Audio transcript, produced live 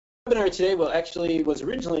webinar today was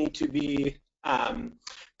originally to be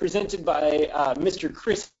presented by Mr.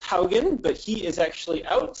 Chris Haugen, but he is actually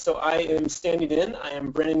out, so I am standing in. I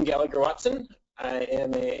am Brennan Gallagher Watson. I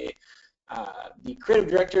am the creative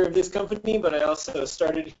director of this company, but I also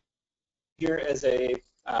started here as a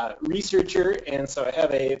researcher, and so I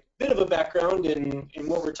have a bit of a background in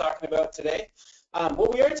what we're talking about today.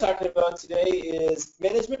 What we are talking about today is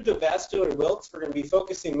management of vascular wilts. We're going to be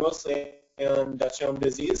focusing mostly on Dutch elm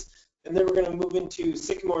disease, and then we're going to move into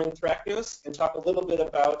Sycamore and Anthracnose and talk a little bit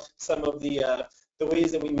about some of the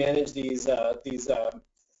ways that we manage these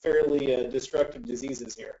fairly destructive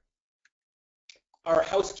diseases here. Our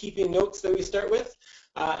housekeeping notes that we start with.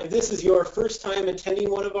 If this is your first time attending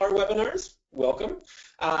one of our webinars, welcome.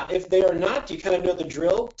 If they are not, you kind of know the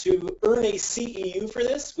drill. To earn a CEU for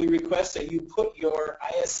this, we request that you put your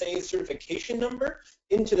ISA certification number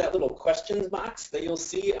into that little questions box that you'll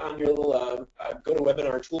see on your little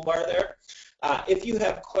GoToWebinar toolbar there. If you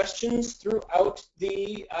have questions throughout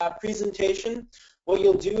the presentation, what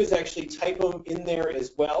you'll do is actually type them in there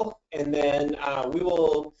as well, and then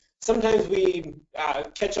sometimes we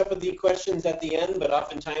catch up with the questions at the end, but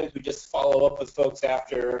oftentimes we just follow up with folks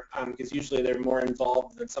after, because usually they're more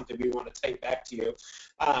involved than something we want to type back to you.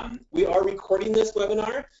 We are recording this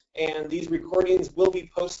webinar, and these recordings will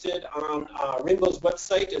be posted on Rainbow's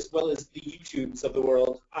website as well as the YouTubes of the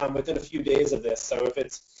world within a few days of this. So if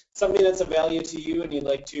it's something that's of value to you and you'd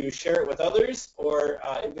like to share it with others, or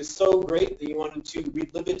it was so great that you wanted to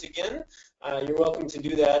relive it again, you're welcome to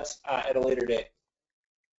do that at a later date.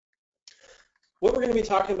 What we're going to be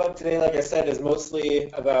talking about today, like I said, is mostly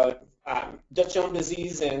about Dutch elm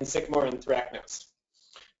disease and Sycamore and Anthracnose.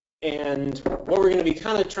 And what we're going to be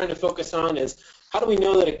kind of trying to focus on is how do we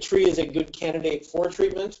know that a tree is a good candidate for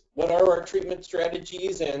treatment? What are our treatment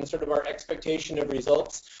strategies and sort of our expectation of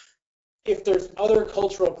results? If there's other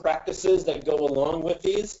cultural practices that go along with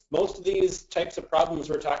these, most of these types of problems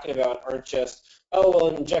we're talking about aren't just, oh,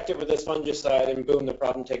 we'll inject it with this fungicide and boom, the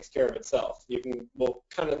problem takes care of itself. We'll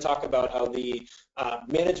kind of talk about how the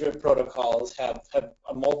management protocols have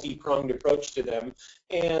a multi-pronged approach to them.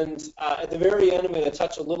 And at the very end, I'm going to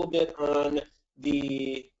touch a little bit on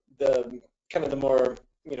the kind of the more,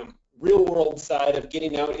 real-world side of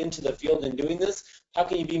getting out into the field and doing this. How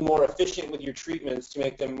can you be more efficient with your treatments to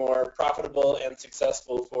make them more profitable and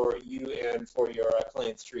successful for you and for your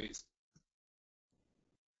clients' trees?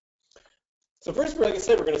 So first, like I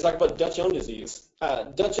said, we're going to talk about Dutch elm disease.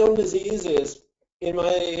 Dutch elm disease is, in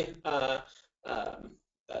my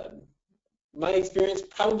experience,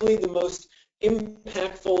 probably the most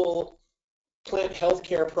impactful plant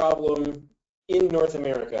healthcare problem in North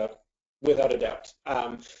America, without a doubt.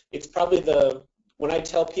 It's probably when I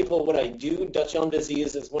tell people what I do, Dutch elm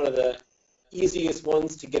disease is one of the easiest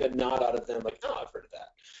ones to get a nod out of them, like, oh, I've heard of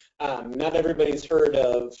that. Not everybody's heard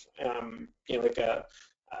of, like a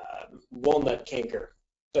walnut canker.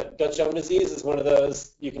 But Dutch elm disease is one of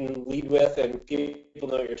those you can lead with and people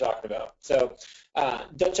know what you're talking about. So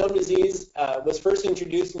Dutch elm disease was first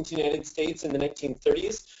introduced into the United States in the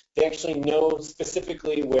 1930s. They actually know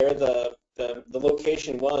specifically where the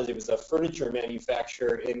location was. It was a furniture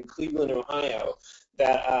manufacturer in Cleveland, Ohio,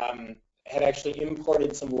 that had actually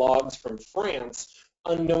imported some logs from France,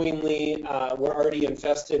 unknowingly were already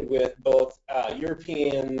infested with both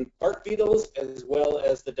European bark beetles as well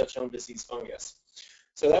as the Dutch elm disease fungus.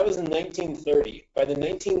 So that was in 1930. By the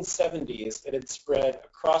 1970s, it had spread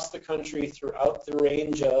across the country throughout the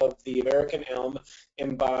range of the American elm,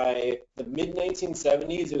 and by the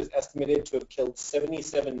mid-1970s, it was estimated to have killed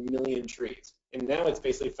 77 million trees. And now it's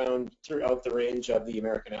basically found throughout the range of the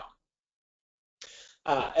American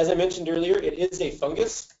elm. As I mentioned earlier, it is a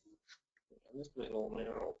fungus. My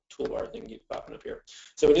little toolbar thing keeps popping up here.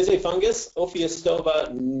 So it is a fungus,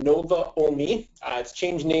 Ophiostova novaomi. It's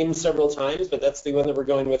changed names several times, but that's the one that we're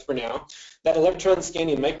going with for now. That electron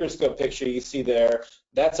scanning microscope picture you see there,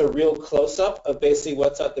 that's a real close-up of basically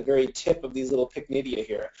what's at the very tip of these little pycnidia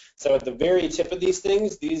here. So at the very tip of these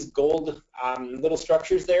things, these gold little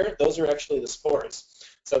structures there, those are actually the spores.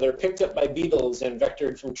 So they're picked up by beetles and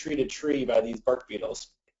vectored from tree to tree by these bark beetles.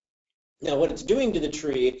 Now what it's doing to the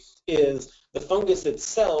tree is the fungus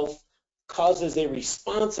itself causes a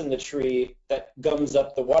response in the tree that gums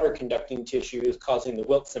up the water conducting tissues, causing the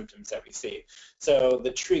wilt symptoms that we see. So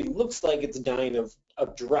the tree looks like it's dying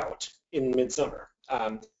of drought in midsummer.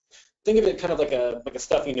 Think of it kind of like a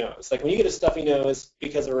stuffy nose. Like when you get a stuffy nose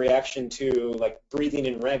because of a reaction to like breathing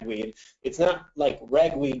in ragweed, it's not like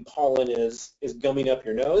ragweed pollen is gumming up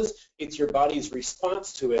your nose. It's your body's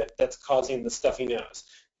response to it that's causing the stuffy nose.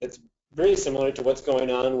 It's very similar to what's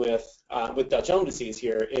going on with Dutch elm disease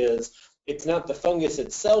here. Is it's not the fungus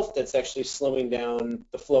itself that's actually slowing down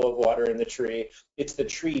the flow of water in the tree. It's the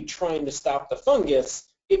tree trying to stop the fungus.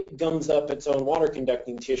 It gums up its own water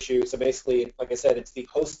conducting tissue. So basically, like I said, it's the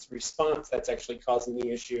host's response that's actually causing the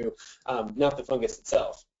issue, not the fungus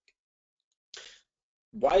itself.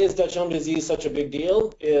 Why is Dutch elm disease such a big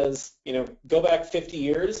deal? Is, go back 50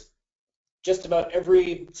 years, just about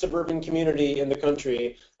every suburban community in the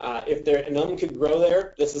country, if an elm could grow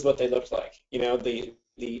there, this is what they looked like.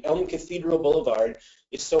 The Elm Cathedral Boulevard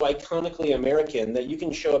is so iconically American that you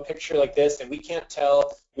can show a picture like this and we can't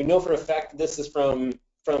tell. We know for a fact that this is from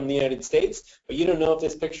the United States, but you don't know if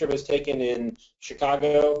this picture was taken in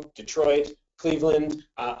Chicago, Detroit, Cleveland,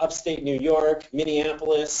 upstate New York,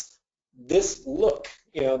 Minneapolis. This look,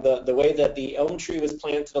 the way that the elm tree was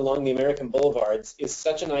planted along the American boulevards is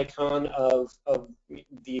such an icon of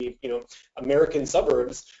the American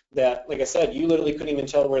suburbs that, like I said, you literally couldn't even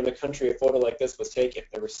tell where in the country a photo like this was taken.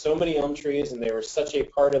 There were so many elm trees and they were such a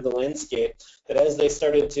part of the landscape that as they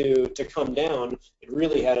started to come down, it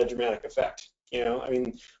really had a dramatic effect.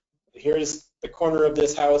 Here's the corner of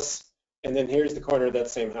this house and then here's the corner of that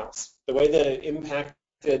same house. The way that it impacted,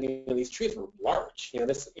 these trees were large.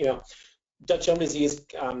 Dutch elm disease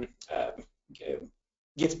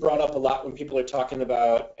gets brought up a lot when people are talking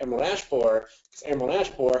about emerald ash borer, because emerald ash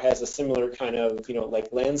borer has a similar kind of, like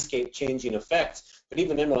landscape changing effect. But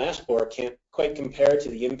even emerald ash borer can't quite compare to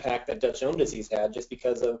the impact that Dutch elm disease had, just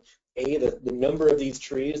because of the number of these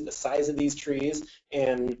trees, the size of these trees,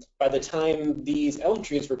 and by the time these elm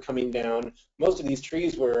trees were coming down, most of these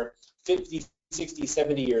trees were 50, 60,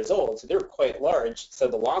 70 years old, so they were quite large, so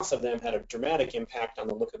the loss of them had a dramatic impact on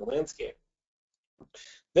the look of the landscape.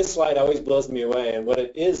 This slide always blows me away, and what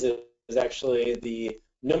it is actually the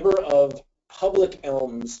number of public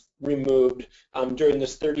elms removed during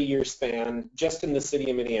this 30-year span just in the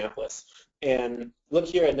city of Minneapolis. And look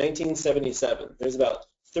here at 1977, there's about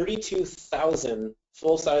 32,000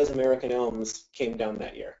 full-size American elms came down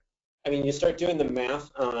that year. You start doing the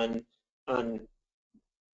math on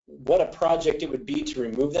what a project it would be to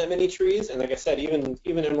remove that many trees, and like I said, even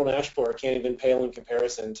emerald ash borer can't even pale in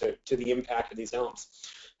comparison to the impact of these elms.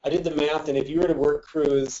 I did the math, and if you were to work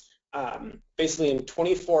crews basically in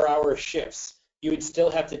 24-hour shifts, you would still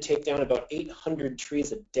have to take down about 800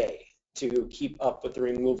 trees a day to keep up with the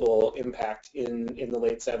removal impact in the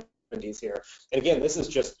late 70s here. And again, this is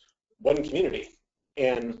just one community,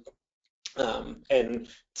 and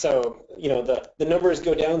so the numbers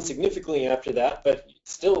go down significantly after that, but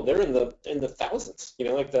still they're in the thousands.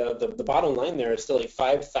 Like the bottom line there is still like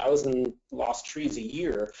 5,000 lost trees a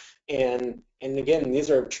year, and again, these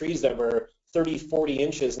are trees that were 30, 40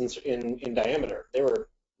 inches in diameter. They were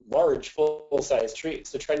large, full-size trees.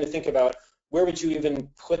 So trying to think about where would you even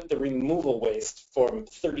put the removal waste from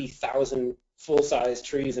 30,000 full-size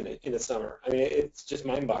trees in a summer. It's just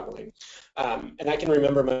mind-boggling. And I can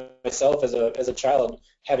remember myself as a child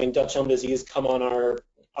having Dutch elm disease come on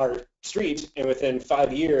our street, and within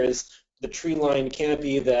 5 years, the tree-lined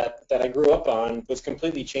canopy that I grew up on was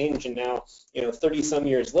completely changed, and now, 30-some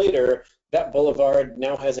years later, that boulevard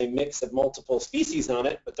now has a mix of multiple species on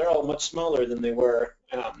it, but they're all much smaller than they were.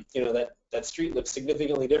 That street looks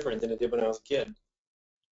significantly different than it did when I was a kid.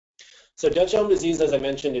 So Dutch elm disease, as I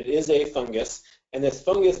mentioned, it is a fungus, and this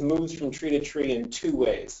fungus moves from tree to tree in two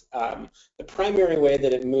ways. The primary way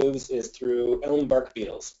that it moves is through elm bark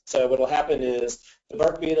beetles. So what will happen is the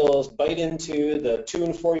bark beetles bite into the 2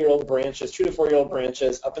 and 4-year-old branches, 2 to 4-year-old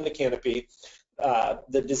branches up in the canopy.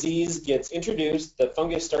 The disease gets introduced, the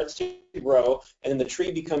fungus starts to grow, and then the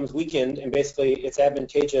tree becomes weakened, and basically it's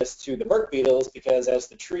advantageous to the bark beetles because as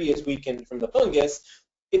the tree is weakened from the fungus,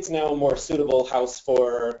 it's now a more suitable house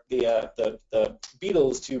for the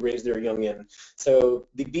beetles to raise their young in. So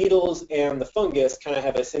the beetles and the fungus kind of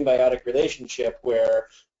have a symbiotic relationship where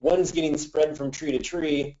one's getting spread from tree to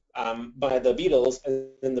tree by the beetles, and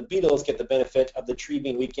then the beetles get the benefit of the tree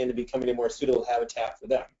being weakened and becoming a more suitable habitat for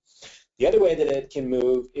them. The other way that it can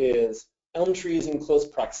move is elm trees in close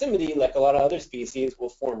proximity, like a lot of other species, will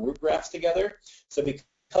form root grafts together. So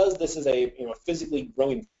because this is a physically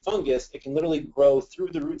growing fungus, it can literally grow through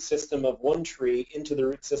the root system of one tree into the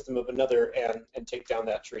root system of another and take down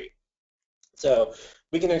that tree. So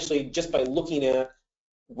we can actually, just by looking at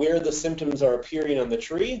where the symptoms are appearing on the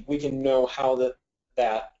tree, we can know how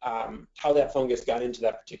that fungus got into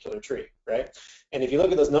that particular tree, right? And if you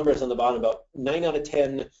look at those numbers on the bottom, about 9 out of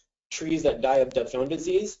 10 trees that die of Dutch elm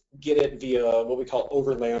disease get it via what we call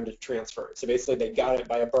overland transfer. So basically they got it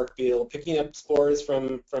by a bark beetle picking up spores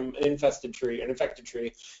from an infected tree,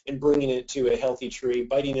 and bringing it to a healthy tree,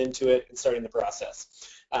 biting into it, and starting the process.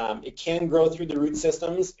 It can grow through the root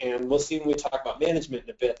systems, and we'll see when we talk about management in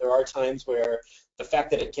a bit. There are times where the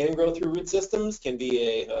fact that it can grow through root systems can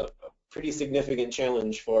be a pretty significant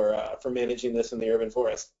challenge for managing this in the urban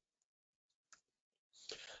forest.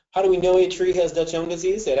 How do we know a tree has Dutch elm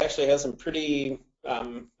disease? It actually has some pretty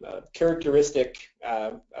characteristic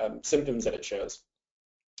symptoms that it shows.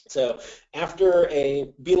 So after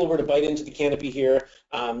a beetle were to bite into the canopy here,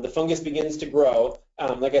 the fungus begins to grow.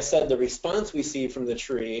 Like I said, the response we see from the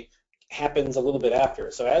tree happens a little bit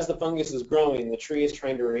after. So as the fungus is growing, the tree is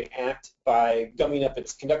trying to react by gumming up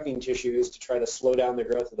its conducting tissues to try to slow down the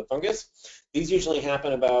growth of the fungus. These usually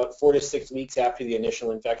happen about 4 to 6 weeks after the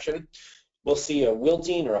initial infection. We'll see a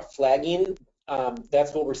wilting or a flagging.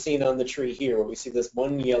 That's what we're seeing on the tree here, where we see this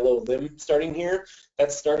one yellow limb starting here.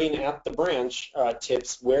 That's starting at the branch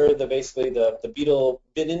tips where basically the beetle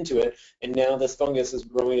bit into it, and now this fungus is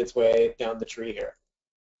growing its way down the tree here.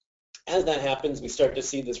 As that happens, we start to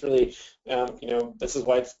see this really, this is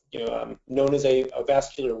why it's known as a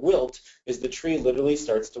vascular wilt, is the tree literally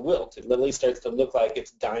starts to wilt. It literally starts to look like it's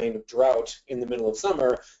dying of drought in the middle of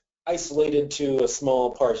summer, isolated to a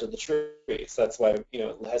small part of the tree. So that's why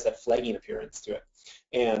it has that flagging appearance to it.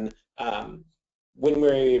 And when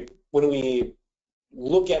we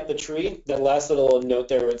look at the tree, that last little note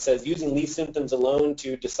there where it says using leaf symptoms alone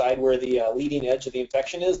to decide where the leading edge of the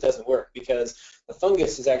infection is doesn't work, because the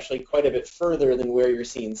fungus is actually quite a bit further than where you're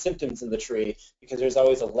seeing symptoms in the tree, because there's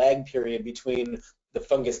always a lag period between the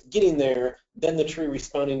fungus getting there, then the tree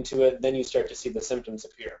responding to it, then you start to see the symptoms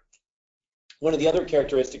appear. One of the other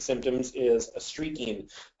characteristic symptoms is a streaking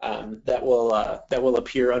that will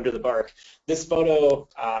appear under the bark. This photo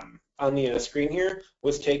on the screen here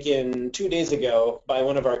was taken 2 days ago by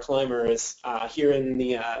one of our climbers here in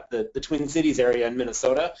the Twin Cities area in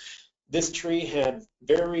Minnesota. This tree had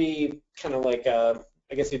very kind of like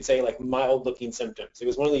I guess you'd say like mild-looking symptoms. It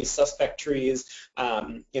was one of these suspect trees.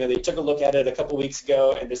 They took a look at it a couple weeks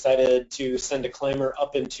ago and decided to send a climber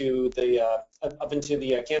up into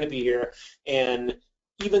the canopy here. And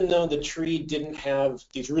even though the tree didn't have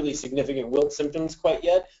these really significant wilt symptoms quite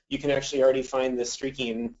yet, you can actually already find the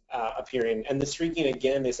streaking appearing. And the streaking,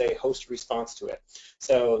 again, is a host response to it.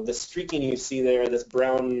 So the streaking you see there, this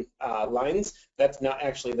brown lines, that's not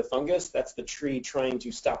actually the fungus. That's the tree trying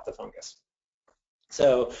to stop the fungus.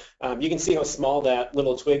 So you can see how small that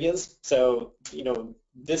little twig is. So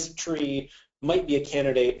this tree might be a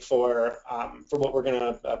candidate for what we're going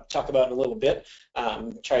to talk about in a little bit.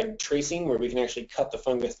 Try tracing, where we can actually cut the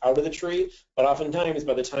fungus out of the tree. But oftentimes,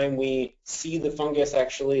 by the time we see the fungus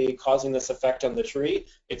actually causing this effect on the tree,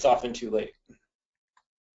 it's often too late.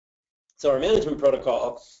 So our management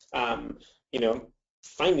protocol,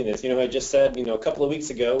 finding this, I just said, a couple of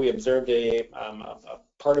weeks ago, we observed a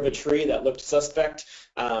part of a tree that looked suspect.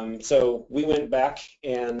 So we went back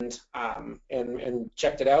and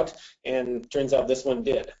checked it out, and turns out this one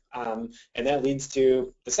did. And that leads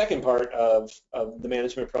to the second part of the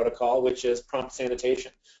management protocol, which is prompt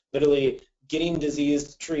sanitation. Literally getting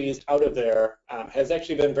diseased trees out of there has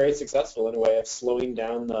actually been very successful in a way of slowing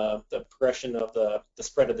down the progression of the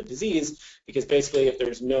spread of the disease, because basically if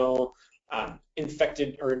there's no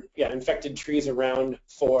infected trees around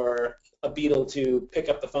for a beetle to pick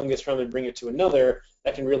up the fungus from and bring it to another,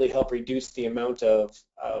 that can really help reduce the amount of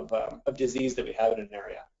disease that we have in an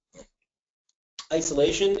area.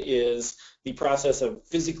 Isolation is the process of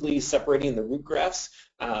physically separating the root grafts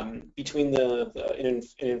between an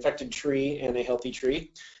infected tree and a healthy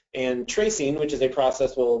tree. And tracing, which is a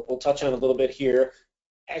process we'll touch on a little bit here,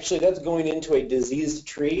 actually that's going into a diseased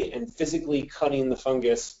tree and physically cutting the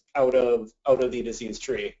fungus out of the diseased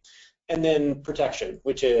tree. And then protection,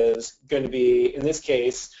 which is going to be, in this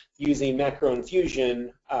case, using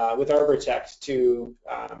macroinfusion with Arbortect to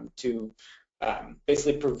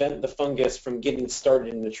basically prevent the fungus from getting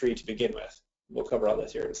started in the tree to begin with. We'll cover all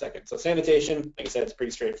this here in a second. So sanitation, like I said, it's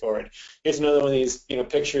pretty straightforward. Here's another one of these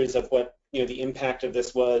pictures of what the impact of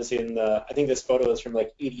this was in the, I think this photo is from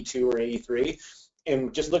like 82 or 83.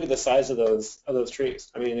 And just look at the size of those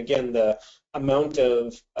trees. I mean, again, the amount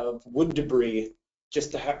of wood debris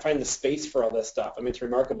just to find the space for all this stuff. I mean, it's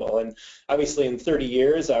remarkable. And obviously, in 30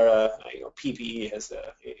 years, our PPE has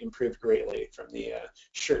improved greatly, from the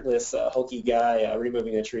shirtless, hulky guy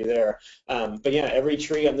removing a tree there. But yeah, every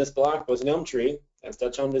tree on this block was an elm tree. As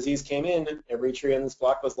Dutch elm disease came in, every tree on this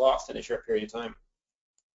block was lost in a short period of time.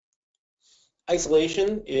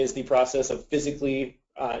 Isolation is the process of physically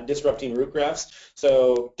disrupting root grafts.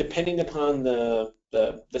 So depending upon the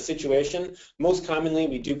situation, most commonly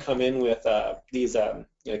we do come in with these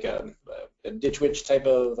like a ditch witch type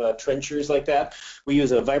of trenchers like that. We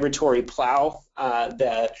use a vibratory plow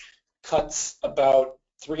that cuts about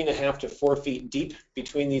 3.5 to 4 feet deep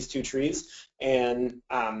between these two trees. And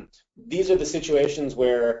these are the situations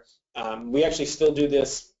where we actually still do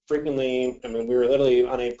this frequently. I mean, we were literally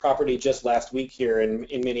on a property just last week here in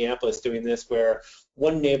Minneapolis doing this, where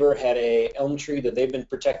one neighbor had a elm tree that they've been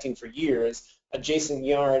protecting for years. Adjacent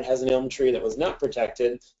yard has an elm tree that was not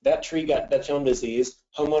protected. That tree got Dutch elm disease.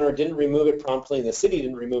 Homeowner didn't remove it promptly, and the city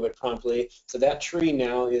didn't remove it promptly. So that tree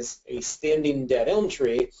now is a standing dead elm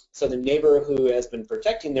tree. So the neighbor who has been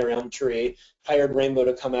protecting their elm tree hired Rainbow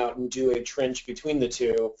to come out and do a trench between the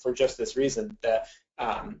two for just this reason. That,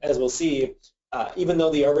 as we'll see, even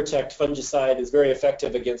though the Arbortect fungicide is very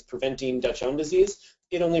effective against preventing Dutch elm disease,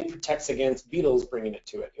 it only protects against beetles bringing it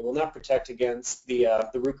to it. It will not protect against the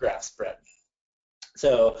rootgrass spread.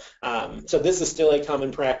 So, so this is still a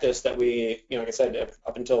common practice that we, like I said,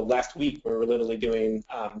 up until last week, we were literally doing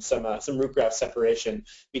some rootgraft separation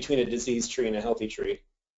between a diseased tree and a healthy tree.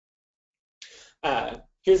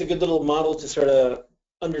 Here's a good little model to sort of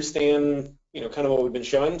understand, kind of what we've been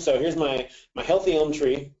showing. So here's my healthy elm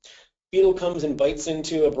tree. Beetle comes and bites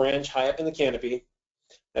into a branch high up in the canopy.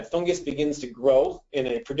 That fungus begins to grow in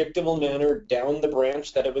a predictable manner down the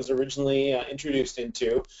branch that it was originally introduced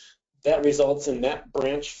into. That results in that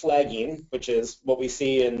branch flagging, which is what we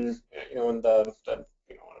see in, in the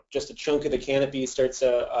just a chunk of the canopy starts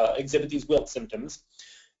to exhibit these wilt symptoms.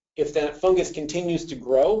 If that fungus continues to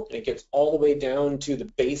grow and it gets all the way down to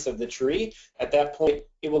the base of the tree, at that point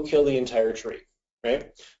it will kill the entire tree,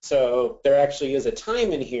 right? So there actually is a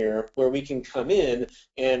time in here where we can come in,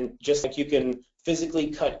 and just like you can physically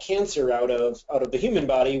cut cancer out of the human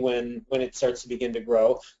body when it starts to begin to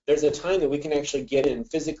grow, there's a time that we can actually get in and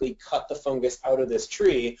physically cut the fungus out of this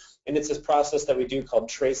tree, and it's this process that we do called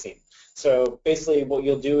tracing. So basically what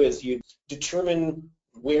you'll do is you determine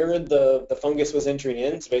where the fungus was entering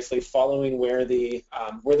in, so basically following where the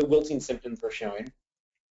wilting symptoms were showing.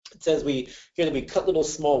 It says here that we cut little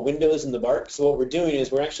small windows in the bark. So what we're doing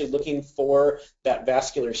is we're actually looking for that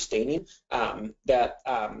vascular staining, that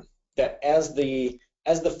as the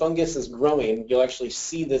fungus is growing, you'll actually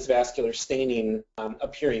see this vascular staining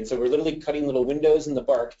appearing. So we're literally cutting little windows in the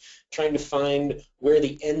bark, trying to find where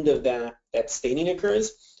the end of that staining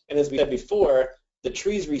occurs. And as we said before, the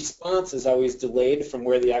tree's response is always delayed from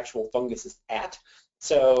where the actual fungus is at.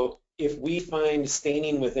 So if we find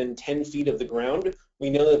staining within 10 feet of the ground,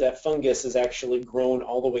 we know that that fungus is actually grown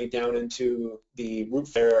all the way down into the root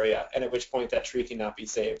flare area, and at which point that tree cannot be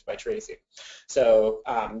saved by tracing. So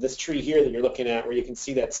this tree here that you're looking at, where you can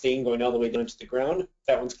see that stain going all the way down to the ground,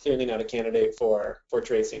 that one's clearly not a candidate for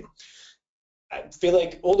tracing. I feel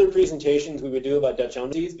like older presentations we would do about Dutch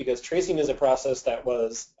elm disease, because tracing is a process that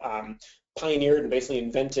was pioneered and basically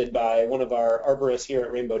invented by one of our arborists here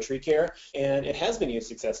at Rainbow Tree Care, and it has been used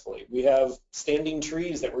successfully. We have standing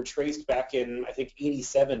trees that were traced back in, I think,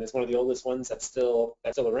 '87 is one of the oldest ones that's still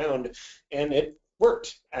around, and it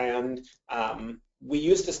worked. And we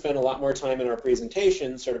used to spend a lot more time in our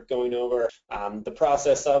presentation sort of going over the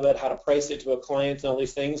process of it, how to price it to a client, and all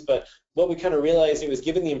these things. But what we kind of realized it was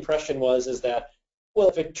giving the impression is that, well,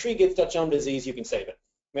 if a tree gets Dutch elm disease, you can save it.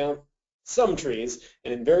 Well, some trees,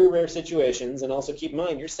 and in very rare situations, and also keep in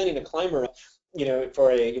mind, you're sending a climber up,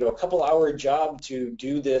 for a couple-hour job to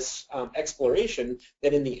do this exploration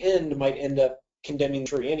that in the end might end up condemning the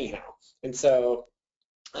tree anyhow. And so,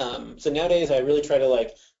 so nowadays I really try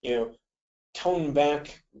to tone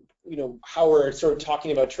back, how we're sort of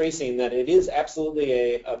talking about tracing, that it is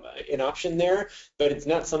absolutely an option there, but it's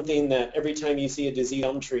not something that every time you see a diseased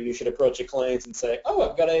elm tree you should approach a client and say, oh,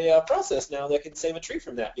 I've got a process now that can save a tree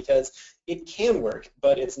from that, because it can work,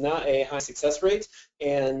 but it's not a high success rate.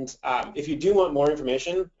 And if you do want more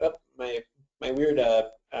information, my weird, I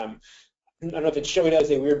don't know if it's showing up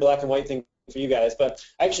as a weird black and white thing for you guys, but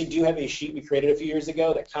I actually do have a sheet we created a few years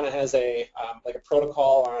ago that kind of has like a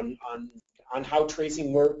protocol on how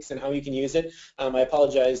tracing works and how you can use it. I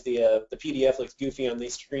apologize, the PDF looks goofy on the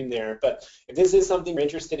screen there, but if this is something you're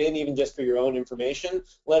interested in, even just for your own information,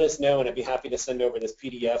 let us know, and I'd be happy to send over this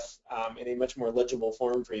PDF in a much more legible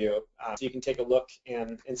form for you, so you can take a look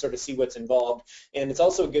and sort of see what's involved. And it's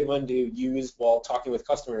also a good one to use while talking with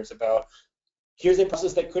customers about, here's a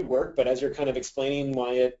process that could work, but as you're kind of explaining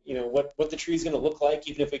why it, what the tree's going to look like,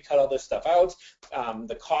 even if we cut all this stuff out,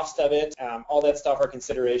 the cost of it, all that stuff are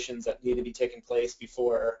considerations that need to be taken place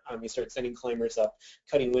before you start sending climbers up,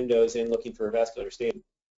 cutting windows and looking for a vascular staining.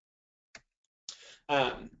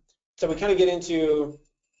 So we kind of get into,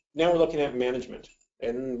 now we're looking at management.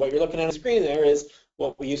 And what you're looking at on the screen there is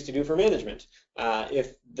what we used to do for management.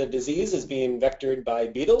 If the disease is being vectored by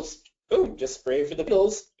beetles, boom, just spray for the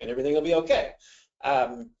beetles and everything will be okay.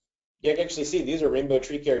 you can actually see these are Rainbow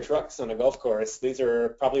Tree Care trucks on a golf course. These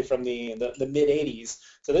are probably from the mid 80s.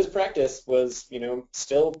 So this practice was,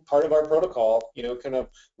 still part of our protocol, kind of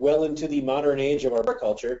well into the modern age of our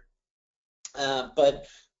agriculture, but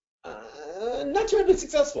not terribly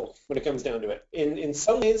successful when it comes down to it. In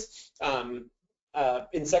some ways,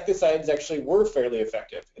 insecticides actually were fairly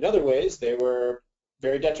effective. In other ways, they were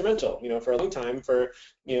very detrimental. For a long time,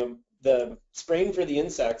 the spraying for the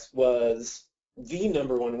insects was the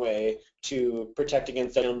 #1 way to protect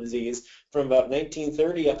against elm disease. From about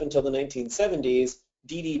 1930 up until the 1970s,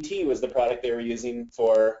 DDT was the product they were using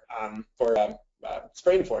for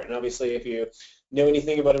spraying for it. And obviously, if you know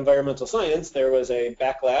anything about environmental science, there was a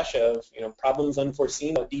backlash of problems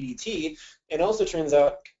unforeseen with DDT. It also turns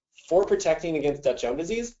out for protecting against Dutch elm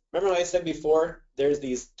disease, remember I said before, there's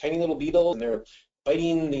these tiny little beetles and they're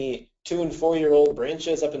biting the 2- and 4-year-old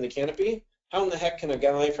branches up in the canopy. How in the heck can a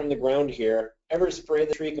guy from the ground here ever spray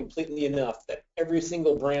the tree completely enough that every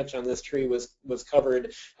single branch on this tree was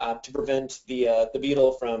covered to prevent the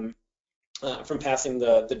beetle from passing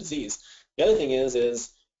the disease? The other thing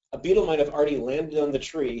is a beetle might have already landed on the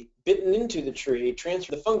tree, bitten into the tree,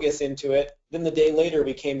 transferred the fungus into it. Then the day later,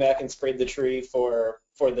 we came back and sprayed the tree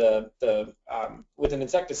with an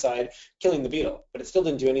insecticide, killing the beetle. But it still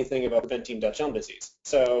didn't do anything about preventing Dutch elm disease.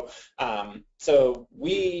 So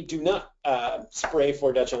we do not spray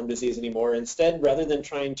for Dutch elm disease anymore. Instead, rather than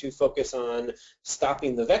trying to focus on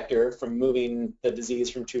stopping the vector from moving the disease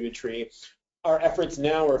from tree to tree, our efforts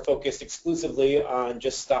now are focused exclusively on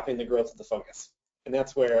just stopping the growth of the fungus. And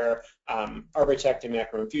that's where Arbortect and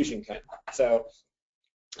macroinfusion come. So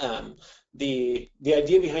the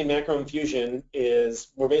idea behind macroinfusion is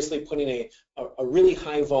we're basically putting a really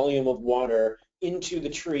high volume of water into the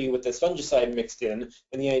tree with this fungicide mixed in.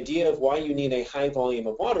 And the idea of why you need a high volume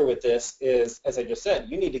of water with this is, as I just said,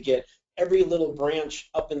 you need to get every little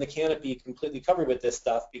branch up in the canopy completely covered with this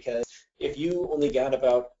stuff, because if you only got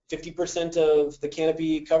about 50% of the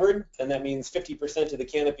canopy covered, then that means 50% of the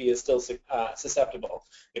canopy is still susceptible.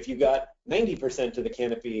 If you got 90% of the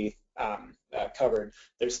canopy covered,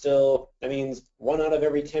 that means 1 out of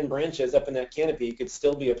every 10 branches up in that canopy could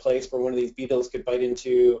still be a place where one of these beetles could bite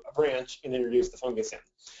into a branch and introduce the fungus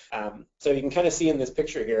in. So you can kind of see in this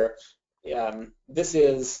picture here, this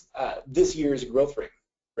is this year's growth rate.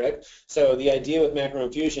 Right? So the idea with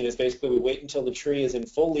macroinfusion is basically we wait until the tree is in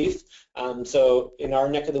full leaf. So in our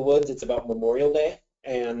neck of the woods, it's about Memorial Day.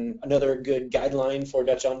 And another good guideline for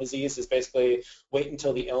Dutch elm disease is basically wait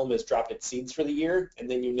until the elm has dropped its seeds for the year, and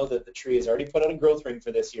then you know that the tree has already put out a growth ring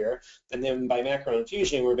for this year. And then by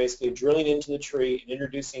macroinfusion, we're basically drilling into the tree and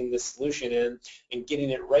introducing this solution in and getting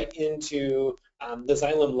it right into the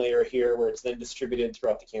xylem layer here, where it's then distributed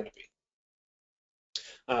throughout the canopy.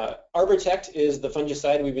 Arbortect is the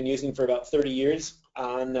fungicide we've been using for about 30 years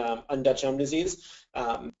on Dutch elm disease.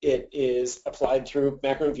 It is applied through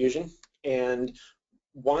macroinfusion, and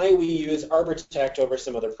why we use Arbortect over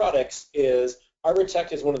some other products is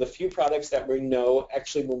Arbortect is one of the few products that we know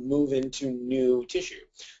actually will move into new tissue.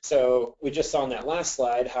 So we just saw on that last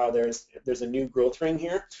slide how there's a new growth ring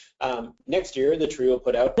here. Next year, the tree will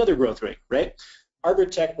put out another growth ring, right?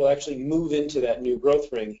 Arbortect will actually move into that new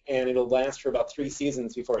growth ring, and it'll last for about 3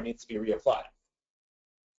 seasons before it needs to be reapplied.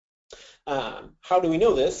 How do we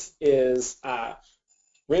know this? Is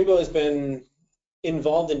Rainbow has been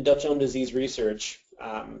involved in Dutch elm disease research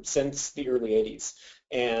since the early 80s.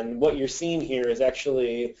 And what you're seeing here is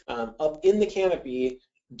actually up in the canopy,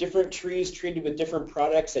 different trees treated with different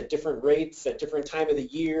products at different rates at different time of the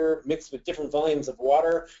year, mixed with different volumes of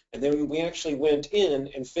water, and then we actually went in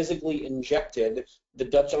and physically injected the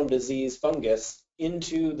Dutch elm disease fungus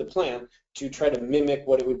into the plant to try to mimic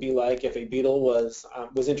what it would be like if a beetle was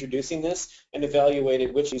introducing this, and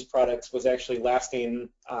evaluated which of these products was actually lasting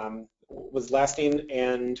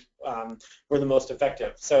and were the most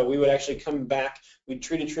effective. So we would actually come back, we'd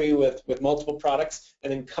treat a tree with multiple products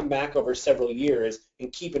and then come back over several years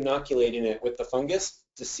and keep inoculating it with the fungus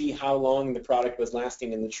to see how long the product was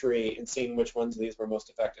lasting in the tree and seeing which ones of these were most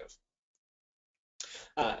effective.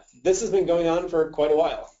 This has been going on for quite a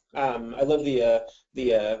while. I love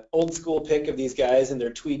the old school pic of these guys in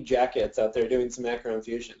their tweed jackets out there doing some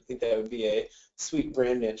macroinfusion. I think that would be a sweet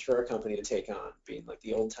brand niche for our company to take on, being like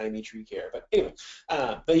the old-timey tree care. But anyway,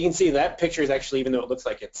 but you can see that picture is actually, even though it looks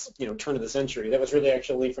like it's turn of the century, that was really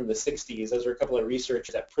actually from the 60s. Those were a couple of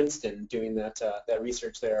researchers at Princeton doing that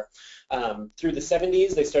research there. Through the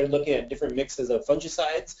 70s, they started looking at different mixes of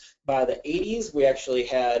fungicides. By the 80s, we actually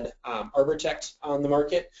had Arbortect on the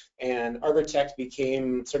market, and Arbortect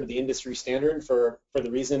became sort of the industry standard for for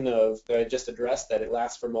the reason of that I just addressed, that it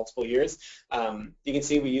lasts for multiple years. You can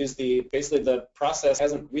see we use basically the process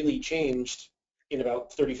hasn't really changed in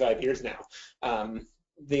about 35 years now.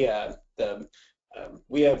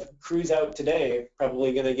 We have crews out today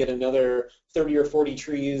probably going to get another 30 or 40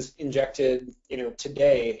 trees injected,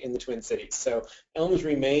 today in the Twin Cities. So elms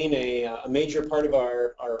remain a major part of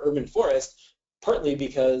our urban forest, partly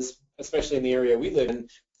because, especially in the area we live in,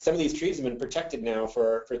 some of these trees have been protected now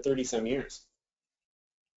for 30-some years.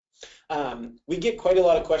 We get quite a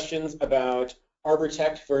lot of questions about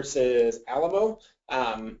Arbortect versus Alamo.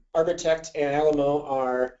 Arbortect and Alamo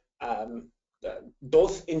are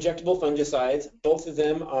both injectable fungicides. Both of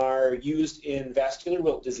them are used in vascular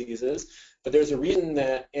wilt diseases, but there's a reason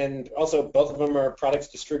that, and also both of them are products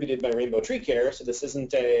distributed by Rainbow Tree Care, so this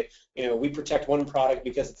isn't we protect one product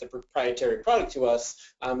because it's a proprietary product to us.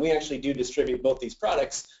 We actually do distribute both these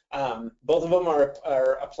products. Both of them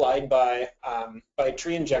are applied by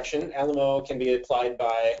tree injection. Alamo can be applied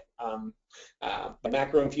by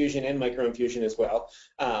macroinfusion and microinfusion as well.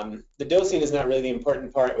 The dosing is not really the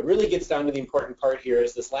important part. What really gets down to the important part here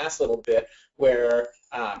is this last little bit where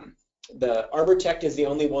the Arbortect is the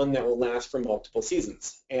only one that will last for multiple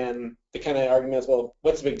seasons. And the kind of argument is, well,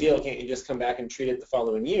 what's the big deal? Can't you just come back and treat it the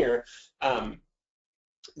following year?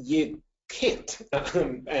 You can't.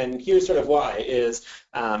 And here's sort of why is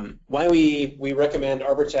why we recommend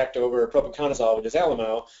Arbortect over propiconazole, which is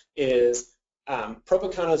Alamo, is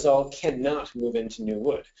propiconazole cannot move into new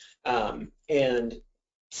wood. And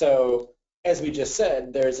so, as we just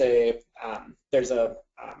said, the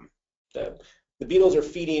beetles are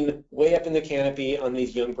feeding way up in the canopy on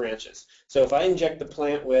these young branches. So if I inject the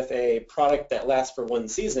plant with a product that lasts for one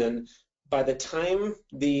season, by the time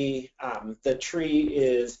the tree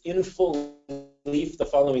is in full leaf the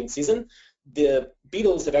following season, the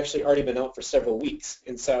beetles have actually already been out for several weeks.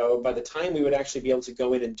 And so by the time we would actually be able to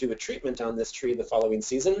go in and do a treatment on this tree the following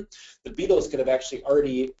season, the beetles could have actually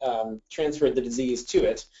already transferred the disease to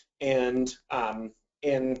it. And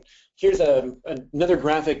here's another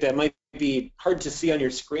graphic that might be hard to see on your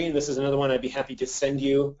screen. This is another one I'd be happy to send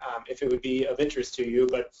you if it would be of interest to you.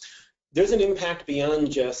 But there's an impact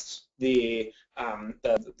beyond just the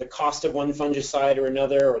cost of one fungicide or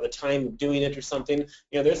another, or the time of doing it or something.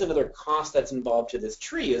 There's another cost that's involved to this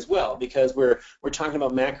tree as well, because we're talking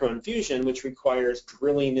about macroinfusion, which requires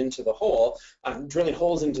drilling into the hole, drilling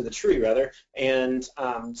holes into the tree rather. And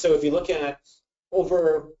so if you look at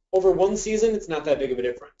over one season, it's not that big of a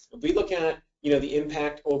difference. If we look at the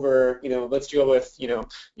impact over let's go with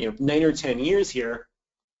 9 or 10 years here.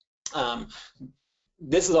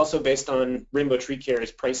 This is also based on Rainbow Tree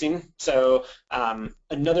Care's pricing. So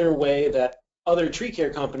another way that other tree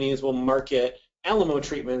care companies will market Alamo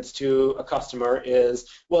treatments to a customer is,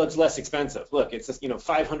 well, it's less expensive. Look, it's just,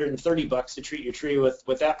 $530 to treat your tree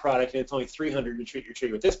with that product, and it's only $300 to treat your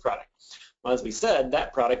tree with this product. Well, as we said,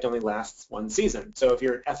 that product only lasts one season. So if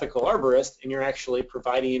you're an ethical arborist and you're actually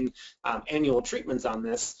providing annual treatments on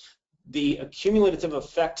this, the accumulative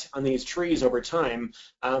effect on these trees over time,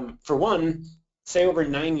 for one, say over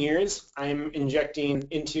 9 years, I'm injecting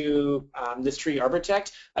into this tree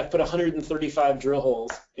Arbortect. I've put 135 drill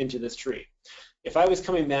holes into this tree. If I was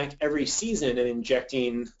coming back every season and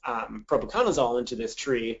injecting propiconazole into this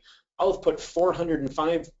tree, I'll have put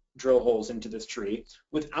 405 drill holes into this tree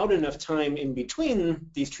without enough time in between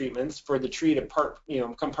these treatments for the tree to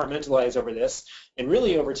compartmentalize over this. And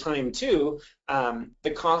really over time too,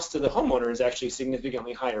 the cost to the homeowner is actually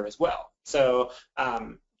significantly higher as well. So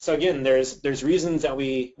again, there's reasons that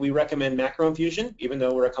we recommend macroinfusion, even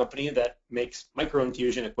though we're a company that makes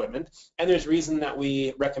microinfusion equipment, and there's reason that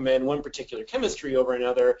we recommend one particular chemistry over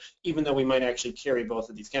another, even though we might actually carry both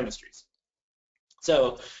of these chemistries.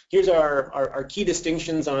 So here's our key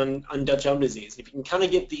distinctions on Dutch elm disease. If you can kind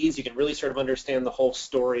of get these, you can really sort of understand the whole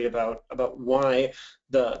story about why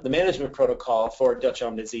the management protocol for Dutch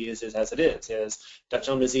elm disease is as it is Dutch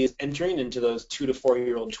elm disease entering into those 2 to 4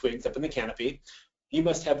 year old twigs up in the canopy. You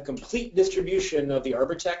must have complete distribution of the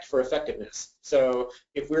Arbortect for effectiveness. So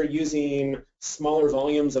if we're using smaller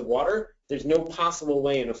volumes of water, there's no possible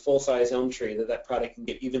way in a full-size elm tree that product can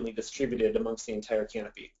get evenly distributed amongst the entire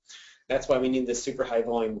canopy. That's why we need this super high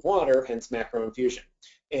volume of water, hence macroinfusion.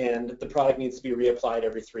 And the product needs to be reapplied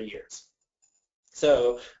every 3 years.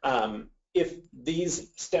 So if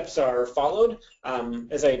these steps are followed,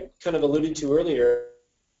 as I kind of alluded to earlier,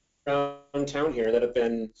 around town here that have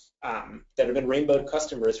been Rainbow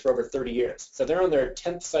customers for over 30 years. So they're on their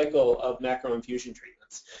 10th cycle of macroinfusion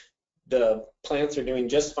treatments. The plants are doing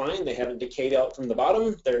just fine. They haven't decayed out from the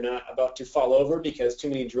bottom. They're not about to fall over because too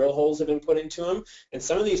many drill holes have been put into them. And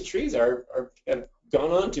some of these trees have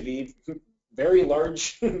gone on to be very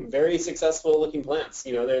large, very successful looking plants.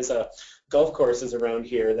 You know, there's golf courses around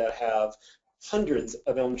here that have hundreds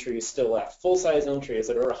of elm trees still left, full-size elm trees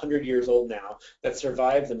that are 100 years old now, that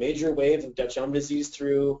survived the major wave of Dutch elm disease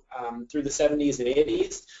through the 70s and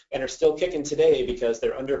 80s, and are still kicking today because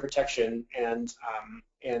they're under protection. And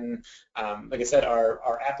like I said,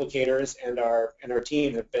 our applicators and our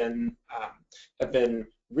team have been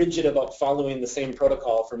rigid about following the same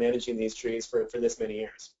protocol for managing these trees for this many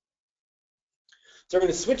years. So we're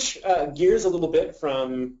going to switch gears a little bit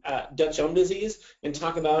from Dutch elm disease and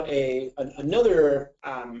talk about another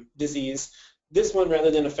disease. This one, rather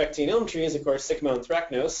than affecting elm trees, of course, Sycamore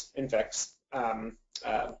anthracnose infects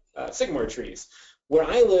sycamore trees. Where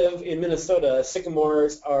I live in Minnesota,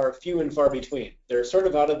 sycamores are few and far between. They're sort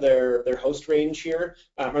of out of their host range here,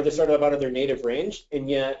 or they're sort of out of their native range, and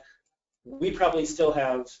yet we probably still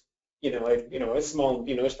have a small,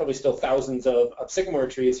 there's probably still thousands of sycamore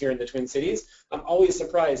trees here in the Twin Cities. I'm always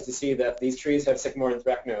surprised to see that these trees have Sycamore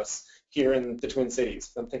anthracnose here in the Twin Cities.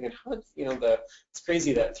 I'm thinking, it's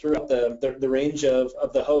crazy that throughout the range of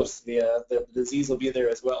the host, the disease will be there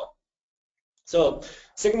as well. So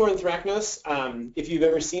Sycamore anthracnose, if you've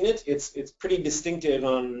ever seen it, it's pretty distinctive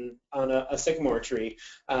on a sycamore tree.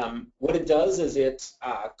 What it does is it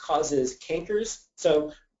causes cankers.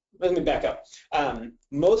 So let me back up.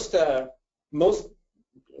 Most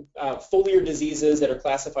foliar diseases that are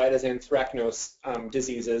classified as anthracnose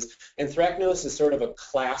diseases, anthracnose is sort of a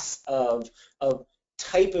class of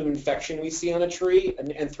type of infection we see on a tree. And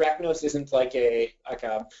anthracnose isn't like a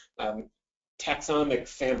taxonomic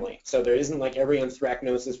family. So there isn't like every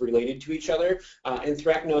anthracnose is related to each other.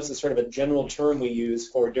 Anthracnose is sort of a general term we use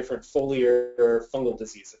for different foliar or fungal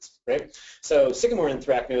diseases, right? So Sycamore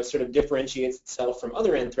anthracnose sort of differentiates itself from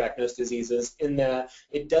other anthracnose diseases in that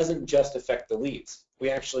it doesn't just affect the leaves.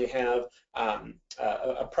 We actually have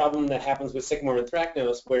a problem that happens with Sycamore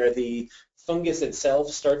anthracnose where the fungus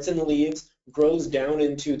itself starts in the leaves, grows down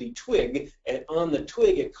into the twig, and on the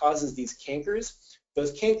twig it causes these cankers.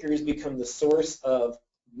 Those cankers become the source of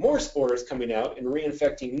more spores coming out and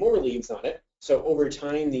reinfecting more leaves on it. So over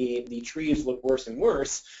time, the trees look worse and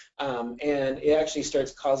worse, and it actually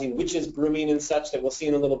starts causing witches brooming and such that we'll see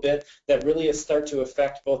in a little bit that really start to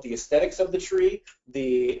affect both the aesthetics of the tree,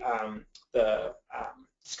 the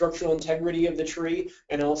structural integrity of the tree,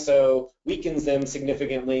 and also weakens them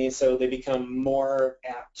significantly, so they become more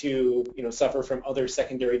apt to suffer from other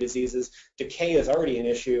secondary diseases. Decay is already an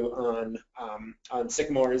issue on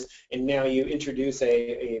sycamores, and now you introduce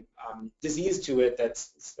a disease to it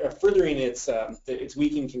that's furthering its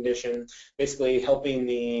weakening condition, basically helping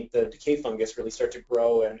the decay fungus really start to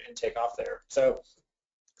grow and take off there. So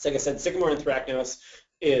like I said, Sycamore anthracnose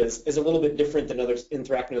is a little bit different than other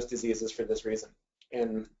anthracnose diseases for this reason.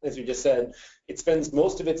 And as we just said, it spends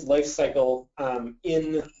most of its life cycle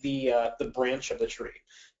in the branch of the tree.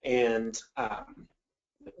 And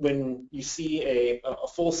when you see a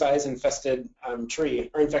full-size infested tree,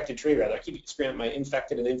 or infected tree rather, I keep screwing up my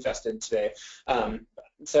infected and infested today.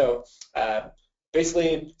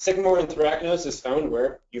 Basically, Sycamore anthracnose is found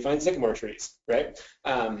where you find sycamore trees, right?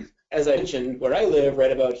 As I mentioned, where I live,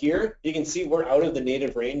 right about here, you can see we're out of the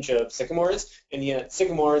native range of sycamores, and yet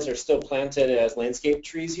sycamores are still planted as landscape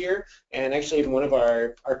trees here. And actually, even one of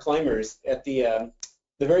our climbers at the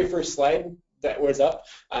very first slide that was up,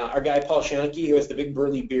 our guy Paul Shanke, who has the big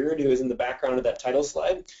burly beard, who is in the background of that title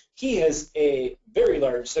slide, he has a very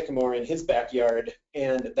large sycamore in his backyard,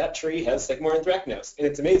 and that tree has Sycamore anthracnose. And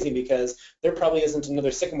it's amazing because there probably isn't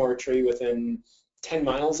another sycamore tree within 10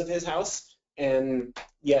 miles of his house, and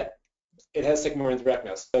yet it has Sycamore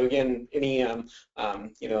anthracnose. So again, any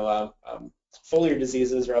foliar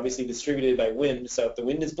diseases are obviously distributed by wind. So if the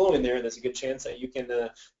wind is blowing there, there's a good chance that you can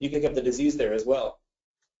pick up the disease there as well.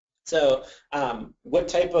 So what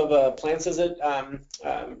type of plants does it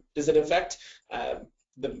affect?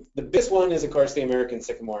 The biggest one is, of course, the American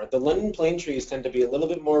sycamore. The London plane trees tend to be a little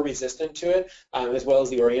bit more resistant to it, as well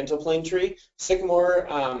as the Oriental plane tree. Sycamore,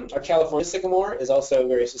 or California sycamore, is also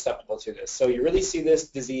very susceptible to this. So you really see this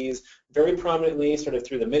disease very prominently sort of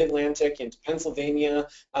through the mid-Atlantic into Pennsylvania,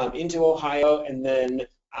 into Ohio, and then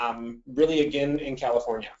really again in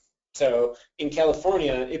California. So in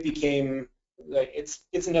California, it became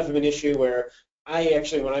it's enough of an issue where I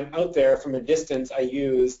actually, when I'm out there from a distance, I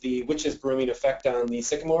use the witch's brooming effect on the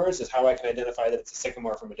sycamores is how I can identify that it's a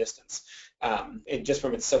sycamore from a distance. Just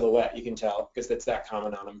from its silhouette, you can tell because it's that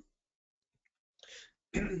common on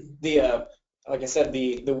them. Like I said,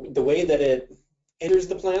 the way that enters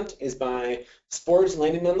the plant is by spores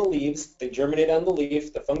landing on the leaves. They germinate on the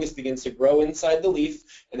leaf. The fungus begins to grow inside the leaf,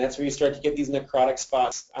 and that's where you start to get these necrotic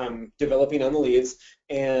spots developing on the leaves.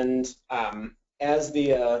 And as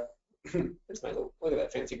the there's my little, look at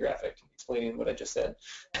that fancy graphic explaining what I just said.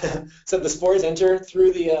 So the spores enter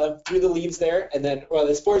through the leaves there, and then, well,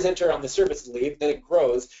 the spores enter on the surface of the leaf, then it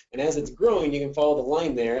grows, and as it's growing, you can follow the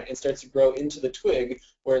line there and starts to grow into the twig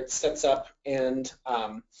where it sets up and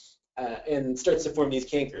starts to form these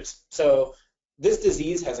cankers. So this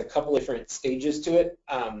disease has a couple different stages to it.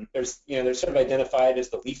 They're sort of identified as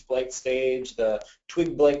the leaf blight stage, the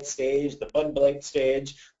twig blight stage, the bud blight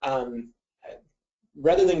stage.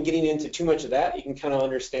 Rather than getting into too much of that, you can kind of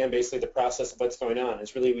understand basically the process of what's going on.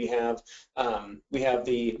 It's really we have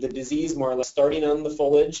the disease more or less starting on the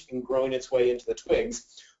foliage and growing its way into the twigs.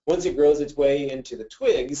 Once it grows its way into the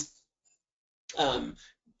twigs,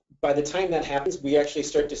 by the time that happens, we actually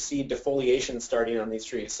start to see defoliation starting on these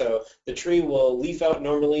trees. So the tree will leaf out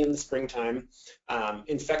normally in the springtime.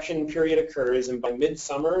 Infection period occurs, and by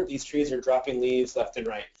midsummer, these trees are dropping leaves left and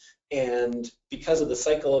right. And because of the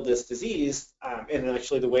cycle of this disease, and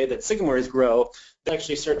actually the way that sycamores grow, they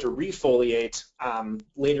actually start to refoliate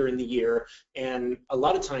later in the year. And a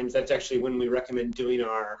lot of times that's actually when we recommend doing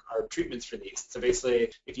our treatments for these. So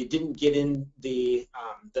basically, if you didn't get in the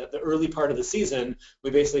early part of the season, we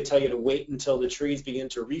basically tell you to wait until the trees begin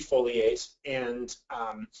to refoliate. And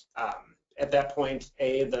at that point,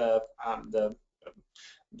 the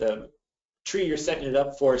tree, you're setting it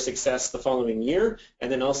up for success the following year,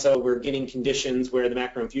 and then also we're getting conditions where the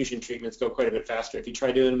macroinfusion treatments go quite a bit faster. If you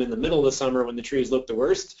try doing them in the middle of the summer when the trees look the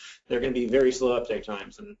worst, they're going to be very slow uptake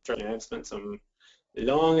times. And trust me, I've spent some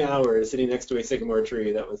long hours sitting next to a sycamore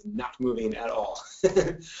tree that was not moving at all.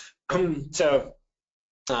 So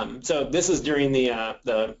this is during the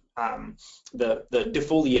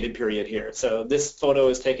defoliated period here. So this photo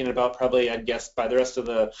is taken about probably, I'd guess, by the rest of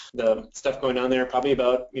the stuff going on there, probably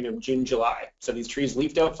about June, July. So these trees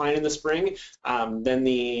leafed out fine in the spring. Then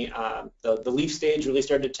the leaf stage really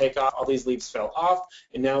started to take off. All these leaves fell off,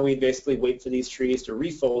 and now we basically wait for these trees to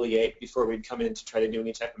refoliate before we'd come in to try to do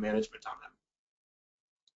any type of management on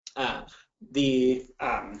them. The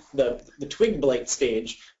twig blight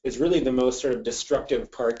stage is really the most sort of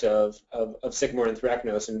destructive part of Sycamore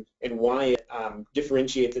anthracnose, and why it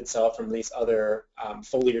differentiates itself from these other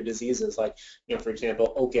foliar diseases like, for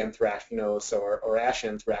example, oak anthracnose or ash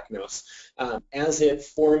anthracnose. As it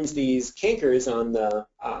forms these cankers on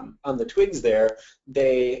the twigs there,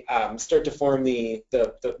 they start to form the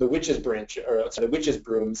witch's branch, or sorry, the witch's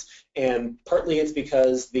brooms, and partly it's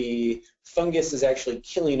because the fungus is actually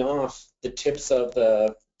killing off the tips of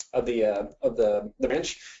the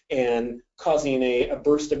branch and causing a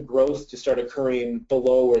burst of growth to start occurring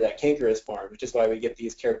below where that canker is formed, which is why we get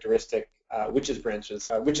these characteristic witch's branches,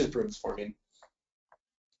 witch's brooms forming.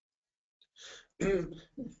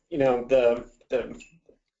 The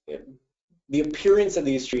appearance of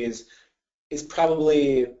these trees is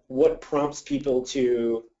probably what prompts people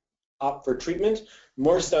to opt for treatment,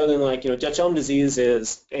 more so than like, Dutch elm disease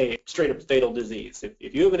is a straight up fatal disease.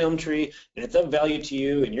 If you have an elm tree and it's of value to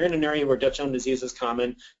you and you're in an area where Dutch elm disease is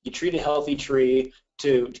common, you treat a healthy tree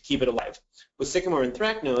to keep it alive. With Sycamore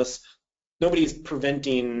anthracnose, nobody's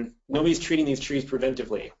treating these trees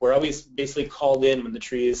preventively. We're always basically called in when the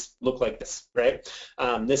trees look like this, right?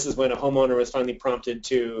 This is when a homeowner was finally prompted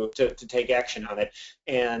to take action on it.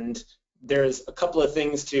 And there's a couple of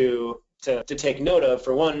things to take note of.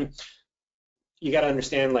 For one, you got to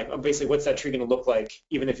understand, like, basically what's that tree going to look like,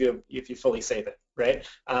 even if you fully save it, right?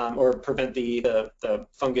 Or prevent the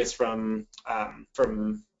fungus from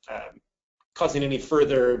causing any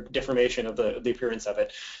further deformation of the appearance of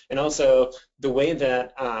it. And also the way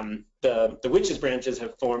that the witch's branches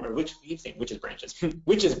have formed, or witch's branches,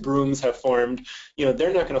 witch's brooms have formed,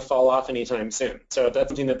 they're not going to fall off anytime soon. So that's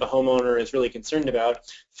something that the homeowner is really concerned about.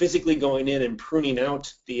 Physically going in and pruning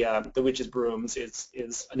out the witch's brooms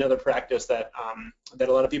is another practice that a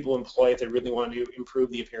lot of people employ if they really want to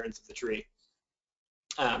improve the appearance of the tree.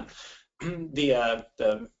 The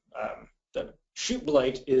shoot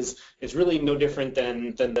blight is really no different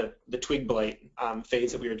than the twig blight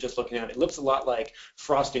phase that we were just looking at. It looks a lot like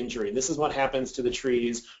frost injury. This is what happens to the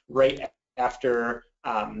trees right after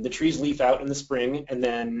the trees leaf out in the spring, and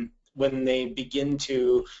then when they begin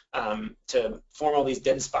to form all these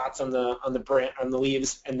dead spots on the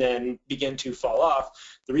leaves and then begin to fall off.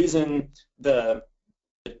 The reason the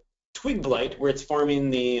twig blight, where it's forming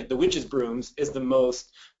the witch's brooms, is the most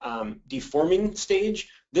deforming stage.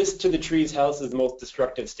 This, to the tree's health, is the most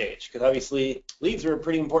destructive stage, because obviously leaves are a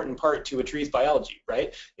pretty important part to a tree's biology,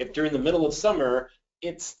 right? If during the middle of summer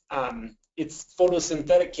it's its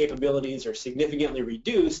photosynthetic capabilities are significantly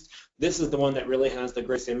reduced, this is the one that really has the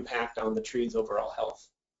greatest impact on the tree's overall health.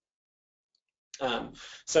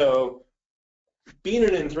 So being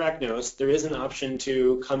an anthracnose, there is an option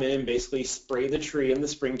to come in and basically spray the tree in the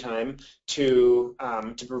springtime to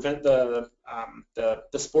prevent the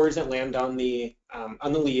spores that land on the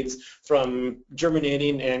leaves from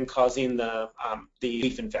germinating and causing the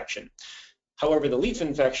leaf infection. However, the leaf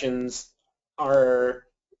infections are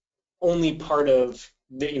only part of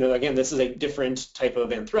again, this is a different type of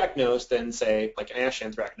anthracnose than, say, like ash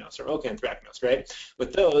anthracnose or oak anthracnose, right?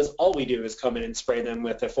 With those, all we do is come in and spray them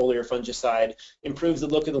with a foliar fungicide, improves the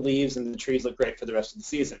look of the leaves, and the trees look great for the rest of the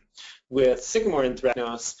season. With sycamore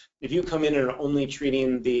anthracnose, if you come in and are only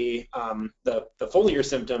treating the foliar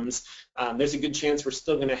symptoms, there's a good chance we're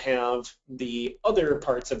still going to have the other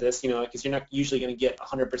parts of this, because you're not usually going to get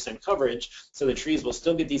 100% coverage, so the trees will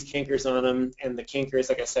still get these cankers on them, and the cankers,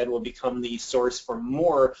 like I said, will become the source for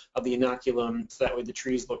more of the inoculum, so that way the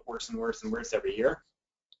trees look worse and worse and worse every year.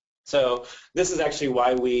 So this is actually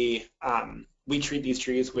why we treat these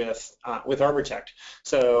trees with ArborTect.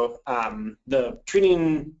 So the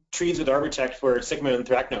treating trees with ArborTect for Sycamore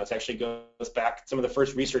anthracnose actually goes back. Some of the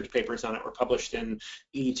first research papers on it were published in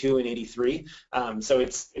 '82 and '83. So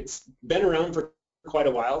it's been around for quite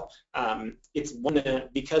a while. It's one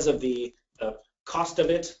that, because of the cost of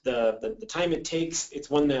it, the time it takes, it's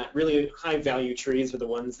one that really high value trees are the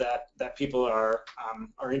ones that people are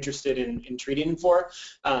interested in treating for,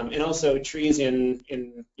 and also trees in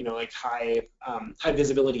like high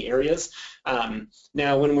visibility areas.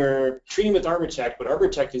 Now, when we're treating with ArborTect, what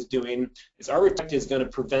ArborTect is doing is ArborTect is going to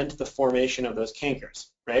prevent the formation of those cankers,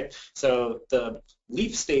 right? So the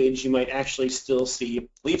leaf stage, you might actually still see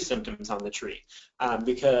leaf symptoms on the tree,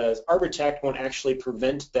 because ArborTect won't actually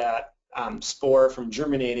prevent that spore from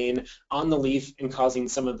germinating on the leaf and causing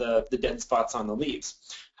some of the dead spots on the leaves.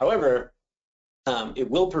 However, it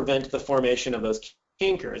will prevent the formation of those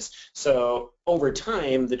cankers. So over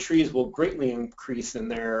time, the trees will greatly increase in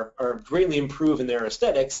greatly improve in their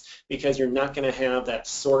aesthetics, because you're not going to have that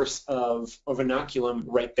source of inoculum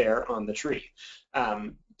right there on the tree.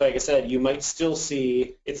 Like I said, you might still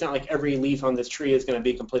see, it's not like every leaf on this tree is going to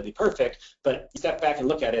be completely perfect, but you step back and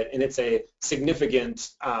look at it, and it's a significant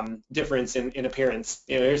difference in appearance.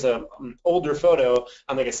 Here's an older photo.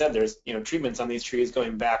 Like I said, there's treatments on these trees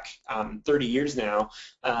going back 30 years now,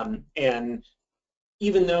 and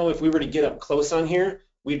even though if we were to get up close on here,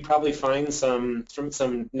 we'd probably find some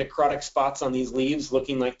necrotic spots on these leaves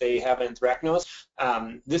looking like they have anthracnose.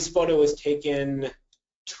 This photo was taken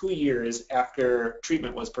 2 years after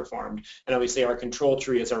treatment was performed, and obviously our control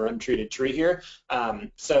tree is our untreated tree here.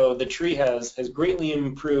 So the tree has greatly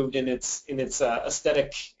improved in its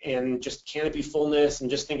aesthetic and just canopy fullness, and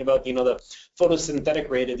just think about the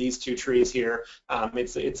photosynthetic rate of these two trees here.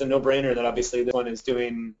 It's a no-brainer that obviously this one is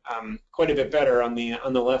doing quite a bit better on the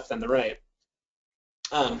left than the right.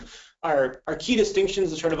 Our key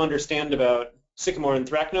distinctions to sort of understand about Sycamore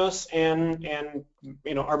anthracnose and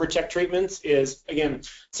ArborTect treatments is, again,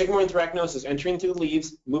 Sycamore anthracnose is entering through the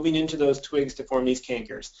leaves, moving into those twigs to form these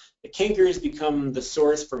cankers. The cankers become the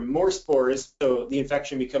source for more spores, so the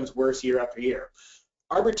infection becomes worse year after year.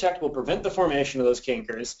 ArborTect will prevent the formation of those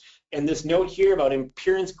cankers, and this note here about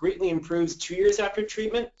appearance greatly improves 2 years after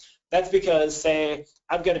treatment. That's because, say,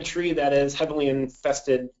 I've got a tree that is heavily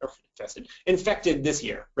infected this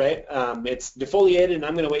year, right? It's defoliated, and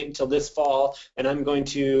I'm going to wait until this fall, and I'm going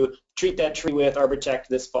to treat that tree with ArborTect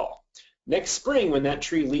this fall. Next spring, when that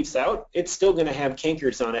tree leaves out, it's still going to have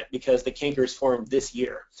cankers on it because the cankers formed this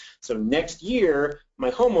year. So next year, my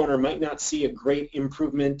homeowner might not see a great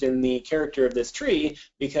improvement in the character of this tree,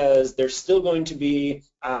 because there's still going to be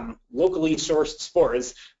locally sourced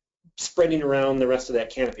spores spreading around the rest of that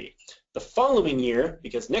canopy. The following year,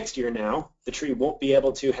 because next year now, the tree won't be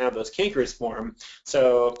able to have those cankers form.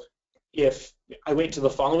 So if I wait till the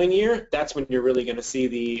following year, that's when you're really going to see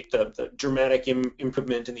the dramatic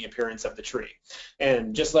improvement in the appearance of the tree.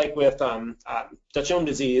 And just like with Dutch elm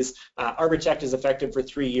disease, ArborTect is effective for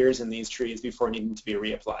 3 years in these trees before needing to be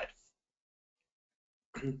reapplied.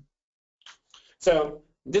 So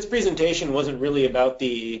this presentation wasn't really about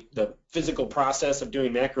the physical process of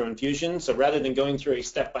doing macroinfusion. So rather than going through a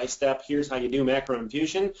step-by-step, here's how you do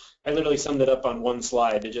macroinfusion, I literally summed it up on one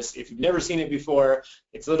slide. If you've never seen it before,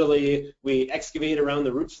 it's literally, we excavate around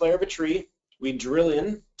the root flare of a tree, we drill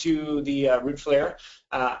in to the root flare,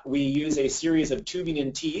 we use a series of tubing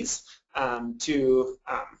and tees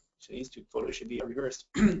these two photos should be reversed.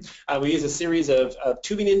 We use a series of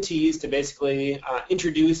tubing and tees to basically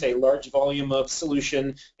introduce a large volume of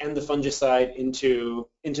solution and the fungicide into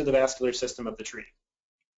the vascular system of the tree.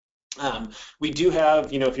 We do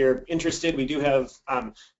have, if you're interested, we do have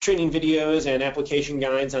training videos and application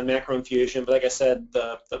guides on macroinfusion. But like I said,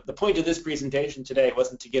 the point of this presentation today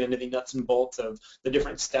wasn't to get into the nuts and bolts of the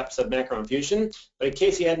different steps of macroinfusion. But in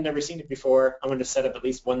case you hadn't ever seen it before, I'm going to set up at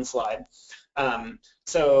least one slide.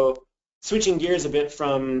 So switching gears a bit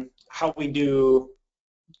from how we do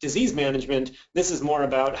disease management, this is more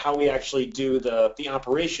about how we actually do the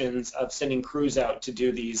operations of sending crews out to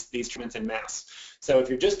do these treatments en masse. So if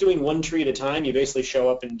you're just doing one tree at a time, you basically show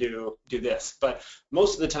up and do this. But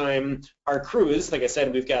most of the time, our crews, like I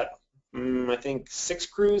said, we've got I think 6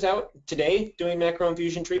 crews out today doing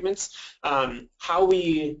macroinfusion treatments. How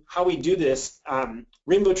we do this,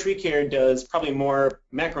 Rainbow Tree Care does probably more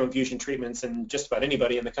macroinfusion treatments than just about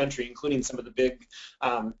anybody in the country, including some of the big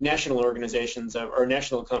national organizations or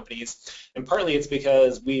national companies. And partly it's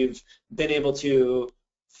because we've been able to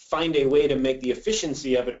find a way to make the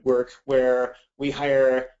efficiency of it work, where we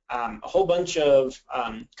hire a whole bunch of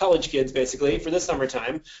college kids basically for the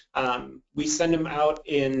summertime. We send them out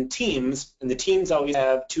in teams, and the teams always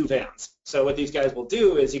have 2 vans. So what these guys will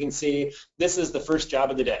do is, you can see this is the first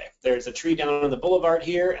job of the day. There's a tree down on the boulevard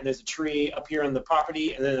here, and there's a tree up here on the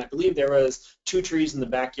property, and then I believe there was 2 trees in the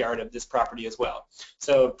backyard of this property as well.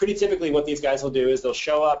 So pretty typically what these guys will do is they'll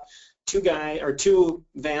show up 2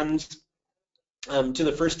 vans to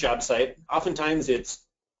the first job site. Oftentimes it's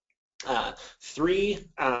 3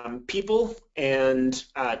 people and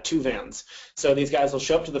 2 vans. So these guys will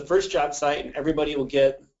show up to the first job site, and everybody will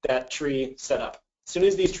get that tree set up. As soon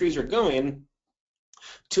as these trees are going,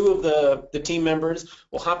 2 of the team members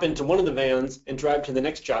will hop into one of the vans and drive to the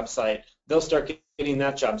next job site. They'll start getting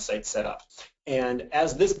that job site set up. And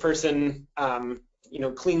as this person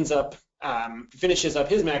cleans up, finishes up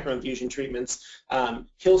his macroinfusion treatments,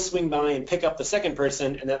 he'll swing by and pick up the second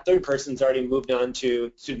person, and that third person's already moved on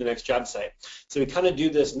to the next job site. So we kind of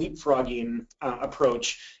do this leapfrogging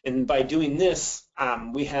approach, and by doing this,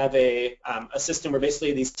 we have a system where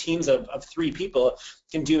basically these teams of 3 people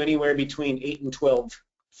can do anywhere between 8 and 12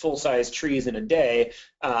 full-size trees in a day,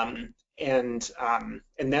 and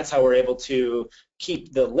that's how we're able to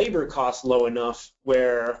keep the labor costs low enough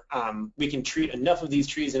where we can treat enough of these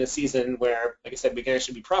trees in a season where, like I said, we can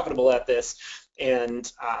actually be profitable at this,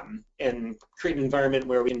 and create an environment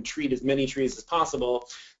where we can treat as many trees as possible.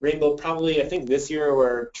 Rainbow, probably, I think this year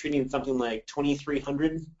we're treating something like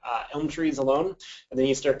 2,300 elm trees alone, and then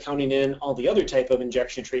you start counting in all the other type of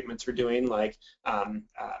injection treatments we're doing, like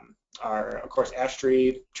our, of course, ash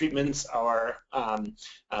tree treatments, our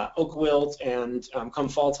oak wilt, and come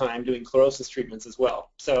fall time, doing chlorosis treatments as well.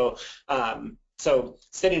 So, so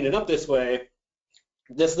setting it up this way,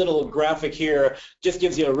 this little graphic here just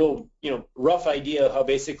gives you a real, rough idea of how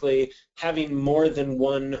basically having more than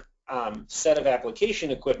one set of application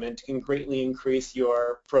equipment can greatly increase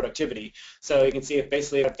your productivity. So you can see if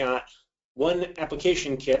basically I've got one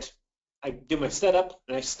application kit, I do my setup,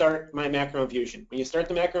 and I start my macroinfusion. When you start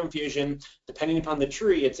the macroinfusion, depending upon the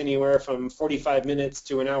tree, it's anywhere from 45 minutes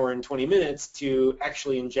to 1 hour and 20 minutes to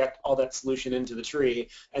actually inject all that solution into the tree,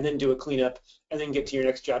 and then do a cleanup, and then get to your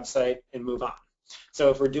next job site and move on.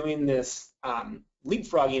 So if we're doing this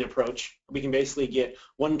leapfrogging approach, we can basically get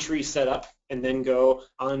one tree set up and then go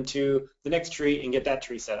on to the next tree and get that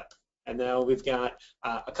tree set up. And now we've got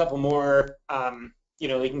a couple more, you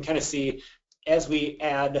can kind of see, as we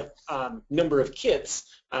add number of kits,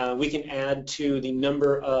 we can add to the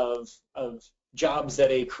number of jobs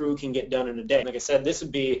that a crew can get done in a day. Like I said, this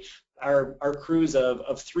would be our crews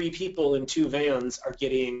of 3 people in 2 vans are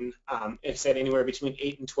getting, like I said, anywhere between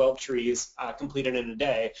 8 and 12 trees completed in a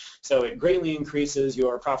day. So it greatly increases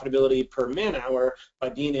your profitability per man hour by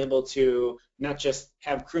being able to not just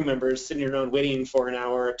have crew members sitting around waiting for an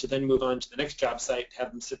hour to then move on to the next job site, have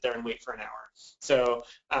them sit there and wait for an hour. So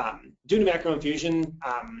due to macroinfusion,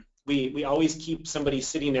 we always keep somebody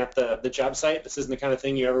sitting at the job site. This isn't the kind of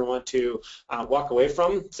thing you ever want to walk away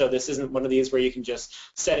from. So this isn't one of these where you can just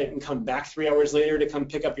set it and come back 3 hours later to come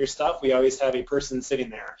pick up your stuff. We always have a person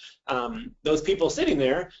sitting there. Those people sitting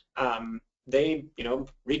there, they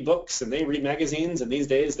read books and they read magazines, and these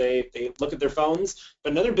days they look at their phones.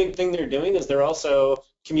 But another big thing they're doing is they're also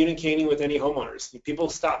communicating with any homeowners. People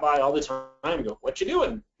stop by all the time and go, "What you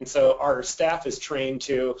doing?" And so our staff is trained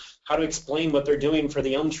to how to explain what they're doing for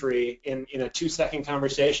the elm tree in a 2-second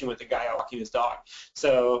conversation with a guy out walking his dog.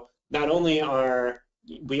 So not only are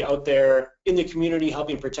we out there in the community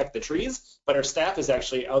helping protect the trees, but our staff is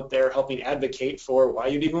actually out there helping advocate for why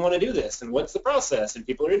you'd even want to do this and what's the process, and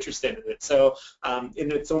people are interested in it. So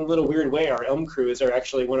in its own little weird way, our elm crews are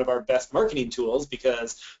actually one of our best marketing tools,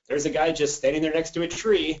 because there's a guy just standing there next to a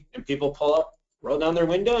tree, and people pull up, roll down their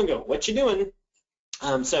window and go, "What you doing?"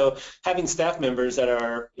 So having staff members that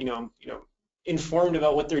are, informed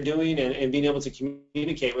about what they're doing and being able to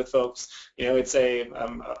communicate with folks, it's a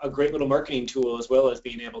great little marketing tool, as well as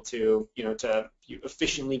being able to, to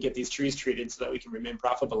efficiently get these trees treated so that we can remain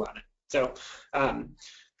profitable on it. So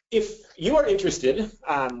if you are interested,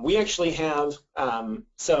 we actually have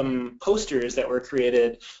some posters that were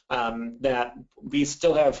created that we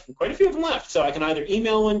still have quite a few of them left. So I can either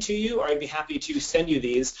email one to you, or I'd be happy to send you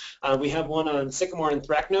these. We have one on Sycamore and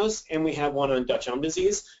Anthracnose, and we have one on Dutch elm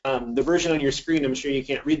disease. The version on your screen, I'm sure you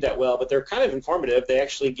can't read that well, but they're kind of informative. They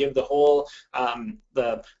actually give the whole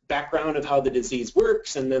the background of how the disease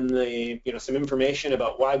works, and then some information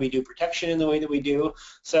about why we do protection in the way that we do.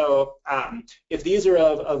 So if these are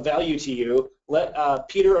of value to you, let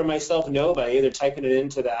Peter or myself know by either typing it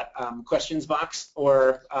into that questions box,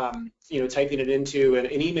 or typing it into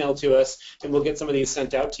an email to us, and we'll get some of these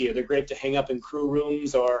sent out to you. They're great to hang up in crew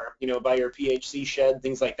rooms, or by your PHC shed,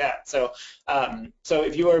 things like that. So so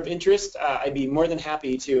if you are of interest, I'd be more than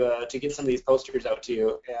happy to get some of these posters out to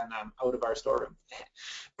you and out of our storeroom.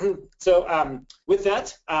 So with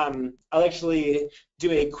that, I'll actually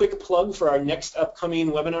do a quick plug for our next upcoming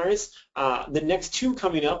webinars. The next two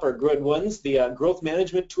coming up are good ones. The growth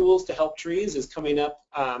management tools to help trees is coming up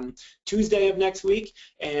Tuesday of next week,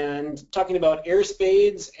 and talking about air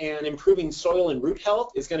spades and improving soil and root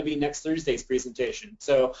health is going to be next Thursday's presentation.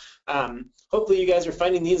 So hopefully you guys are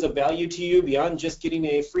finding these of value to you beyond just getting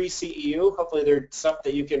a free CEU. Hopefully they're stuff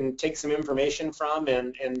that you can take some information from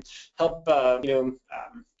and help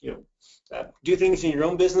do things in your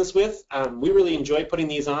own business with. We really enjoy putting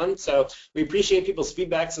these on, so we appreciate people's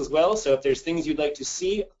feedbacks as well. So if there's things you'd like to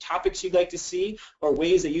see, topics you'd like to see, or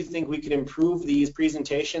ways that you think we can improve these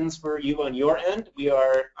presentations for you on your end, we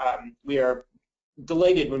are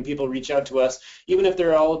delighted when people reach out to us, even if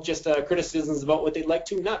they're all just criticisms about what they'd like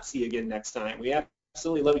to not see again next time. We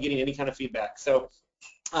absolutely love getting any kind of feedback. So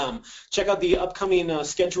check out the upcoming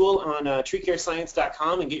schedule on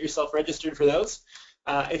treecarescience.com and get yourself registered for those.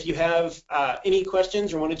 If you have any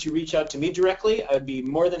questions or wanted to reach out to me directly, I'd be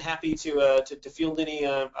more than happy to field any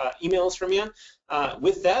emails from you.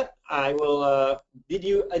 With that, I will bid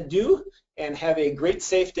you adieu and have a great,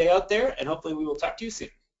 safe day out there, and hopefully we will talk to you soon.